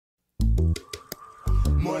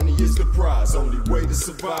money is the prize. Only way to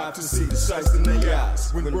survive to see the shice in their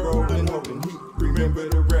eyes. When rolling, holding heat, remember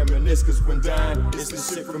to reminisce. Cause when dying, it's the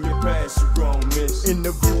shit from your past you gon' miss. In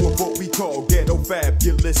the view of what we call ghetto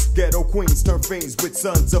fabulous, ghetto queens turn fiends with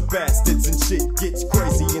sons of bastards. And shit gets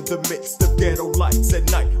crazy in the midst of ghetto lights at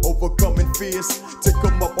night. Overcoming fears to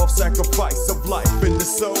come up off sacrifice of life. In the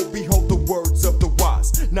soul, behold the words of the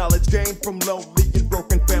wise. Knowledge gained from lonely and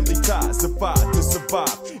broken family ties. Survive to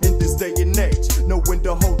survive in this day and age. Know when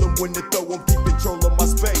to hold them, when to throw them. Keep control of my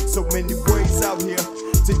space. So many ways out here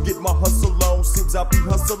to get my hustle on. Seems I'll be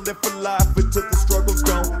hustling for life until the struggle's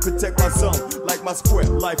gone. Protect my zone like my square.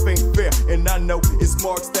 Life ain't fair, and I know it's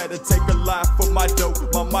marks that'll take a life for my dough.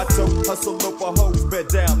 My motto: hustle over hoes, bed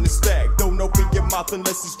down and stack. Don't open your mouth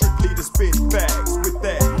unless it's strictly to spit facts. With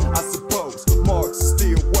that, I suppose marks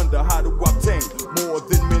still wonder how to obtain more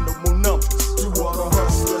than minimal numbers. To all the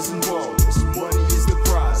hustlers and ballers, money is the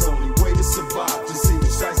prize. Only way to survive to see the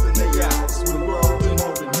shice in their eyes. When we're holding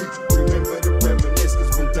heat, remember to reminisce.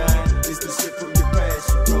 Cause when dying, it's the shit from your past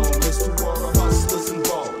you gon' miss. To all the hustlers and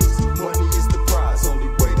ballers, money is the prize. Only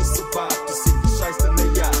way to survive to see the shice in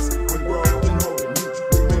their eyes. When we're holding heat,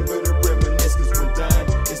 remember to reminisce. Cause when dying,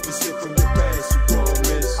 it's the shit from your past you gon'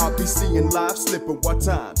 miss. I'll be seeing life slipping while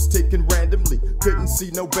time's ticking randomly. Couldn't see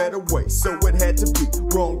no better way, so it had to be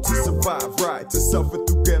wrong to survive, right? To suffer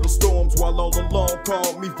through ghetto storms while all alone.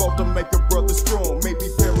 Call me fault to make a brother strong. Maybe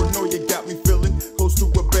paranoia got me feeling close to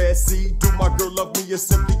a bad seed. Do my girl love me or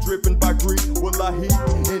simply driven by greed? Will I heed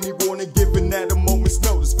any warning given at a moment's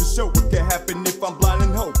notice? For sure it can happen if I'm blind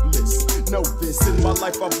and hopeless. Know this, in my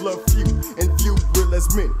life I've loved few and few real as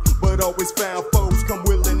many, but always found foes come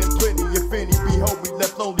willing and plenty. If any behold me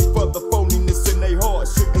left lonely for the phoniness in they heart.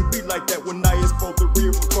 Shouldn't be like that when I expose the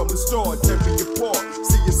real from the start. Tear me apart,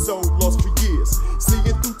 see your soul lost for years. See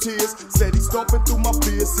it through tears, said he's stomping through my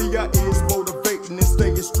fears. See I is motivating and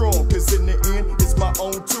staying strong. Cause in the end, it's my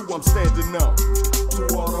own too I'm standing up. To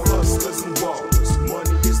all the hustlers and ballers,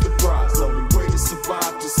 money is the prize. Only way to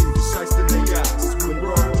survive to see the shice in their eyes. When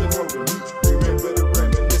rolling heat, remember to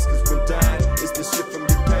reminisce. Cause when dying, it's the shit from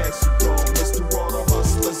your past you gon' miss. To all the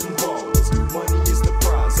hustlers and ballers, money is the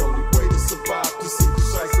prize. Only way to survive to see the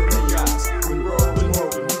shice in their eyes. When rolling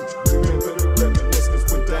heat, remember to reminisce. Cause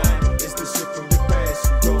when dying, it's the shit from your past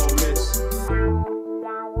you gon' miss.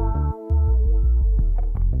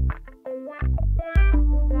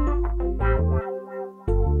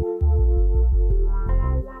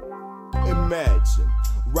 Imagine,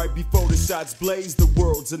 right before the shots blaze, the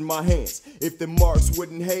world's in my hands. If the marks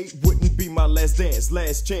wouldn't hate, wouldn't be my last dance.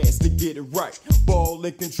 Last chance to get it right. Ball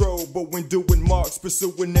in control, but when doing marks,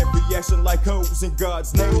 pursuing every action like hoes. In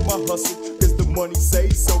God's name, I hustle, cause the money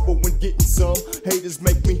says so. But when getting some, haters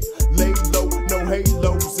make me lay low. No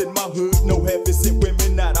halos in my hood, no heaven-sent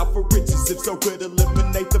women not out for riches. If so, could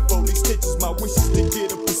eliminate the 40 stitches. My wish is to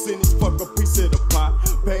get a percentage, fuck a piece of the pie.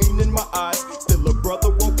 Pain in my eyes, still a brother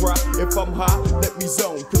won't cry. If I'm high, let me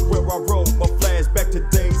zone, cause where I roam, I flash back to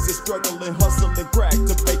days of struggling, hustling, crack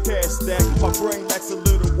to pay cash stack. My brain lacks a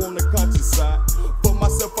little on the conscious side. For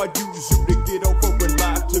myself, I use you